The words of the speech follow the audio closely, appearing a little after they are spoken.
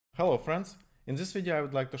Hello friends, in this video I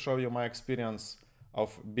would like to show you my experience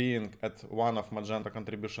of being at one of Magento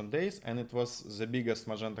Contribution days, and it was the biggest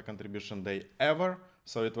Magento Contribution day ever.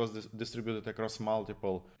 So it was distributed across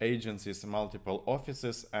multiple agencies, multiple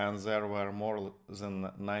offices, and there were more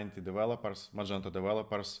than 90 developers, Magento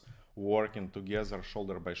developers, working together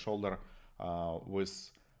shoulder by shoulder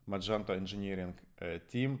with Magento engineering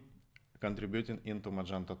team contributing into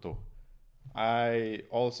Magento 2. I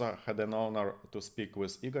also had an honor to speak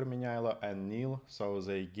with Igor, Minialo and Nils, so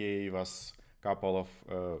they gave us a couple of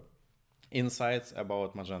insights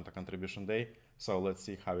about Magento Contribution Day. So let's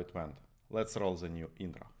see how it went. Let's roll the new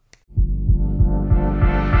intro.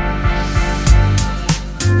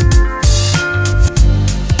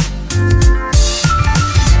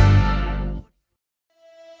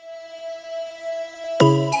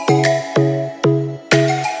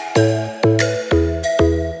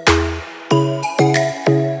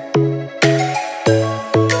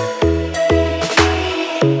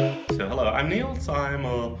 I'm Nils, I'm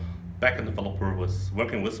a backend developer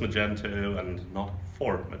working with Magento and not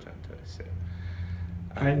for Magento. So,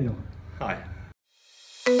 hi Nils. Hi.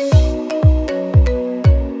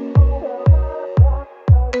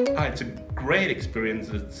 It's a great experience.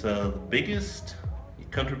 It's the biggest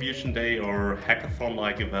contribution day or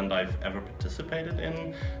hackathon-like event I've ever participated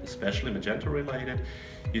in, especially Magento related.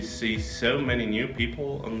 You see so many new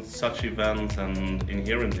people on such events, and in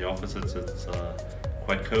here in the office it's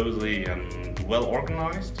quite cozy and well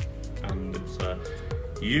organized, and it's a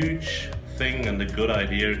huge thing and a good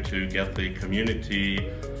idea to get the community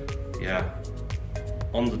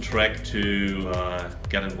on the track to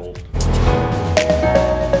get involved.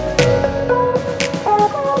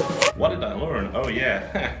 What did I learn? Oh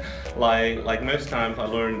yeah, like most times I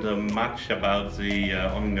learned much about the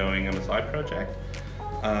ongoing MSI project,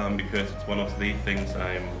 because it's one of the things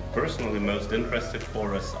I'm personally most interested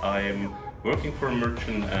for, as I'm working for a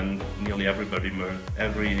merchant, and nearly every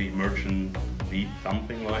merchant needs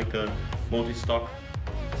something like a multi-stock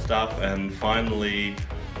stuff, and finally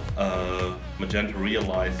Magento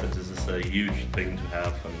realized that this is a huge thing to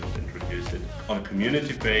have and introduce it on a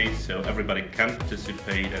community base so everybody can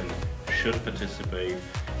participate and should participate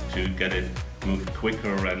to get it moved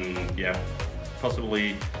quicker, and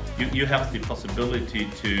possibly you have the possibility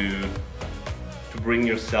to bring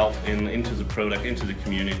yourself into the product, into the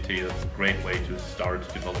community. That's a great way to start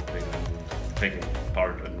developing and taking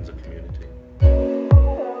part in the community.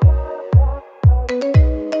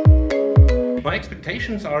 My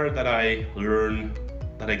expectations are that I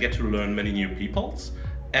get to learn many new peoples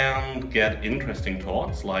and get interesting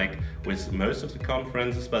talks, like with most of the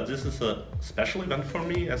conferences, but this is a special event for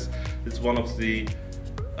me, as it's one of the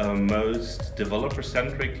most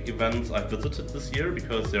developer-centric events I've visited this year,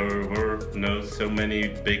 because there were so many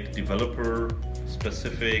big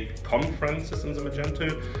developer-specific conferences in the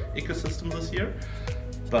Magento ecosystem this year.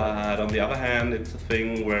 But on the other hand, it's a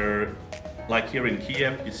thing where, like here in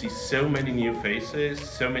Kiev, you see so many new faces,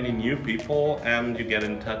 so many new people, and you get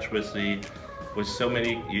in touch with so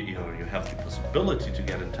many, you have the possibility to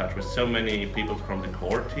get in touch with so many people from the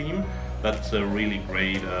core team. That's a really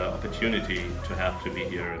great opportunity to have to be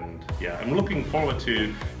here, and I'm looking forward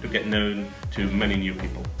to get known to many new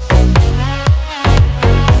people.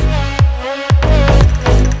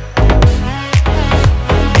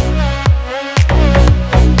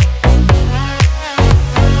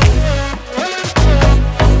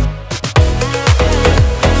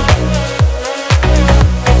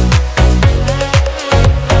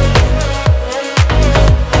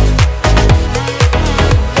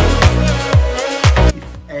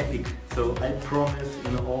 So I promise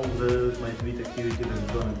in all my tweet activity that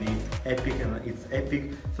it's gonna be epic, and it's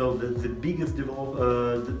epic. So that's the biggest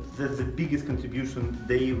that's the biggest contribution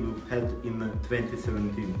day we've had in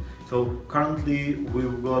 2017. So currently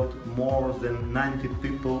we've got more than 90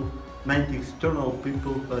 external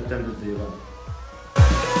people who attended the event.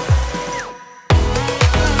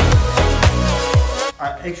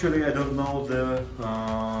 Actually, I don't know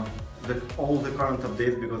all the current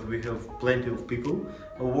updates, because we have plenty of people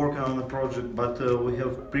working on the project, but we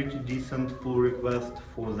have pretty decent pull request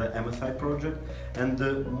for the MSI project, and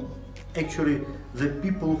actually the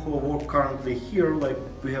people who work currently here, like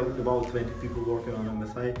we have about 20 people working on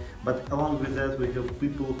MSI, but along with that we have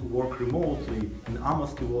people who work remotely in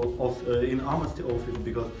Amnesty office,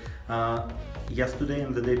 because yesterday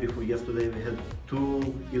and the day before yesterday we had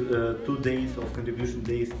two days of contribution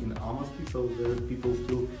days in Amnesty, so the people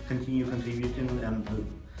still continue contributing, and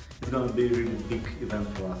it's going to be a really big event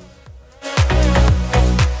for us.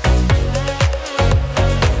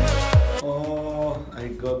 I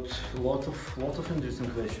got lot of interesting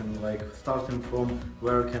questions, like starting from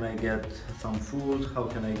where can I get some food, how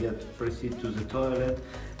can I proceed to the toilet,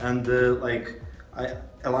 and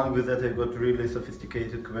along with that I got really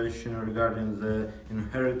sophisticated question regarding the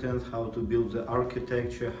inheritance, how to build the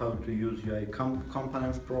architecture, how to use UI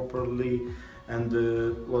components properly, and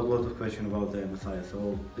lot of questions about the MSI.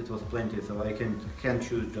 So it was plenty. So I can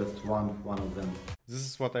choose just one of them. This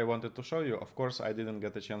is what I wanted to show you. Of course, I didn't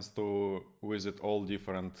get a chance to visit all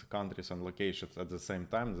different countries and locations at the same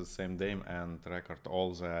time, the same day, and record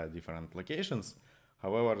all the different locations.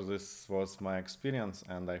 However, this was my experience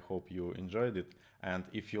and I hope you enjoyed it. And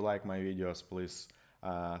if you like my videos, please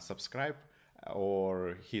subscribe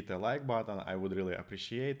or hit a like button. I would really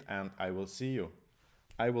appreciate, and I will see you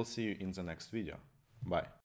in the next video. Bye.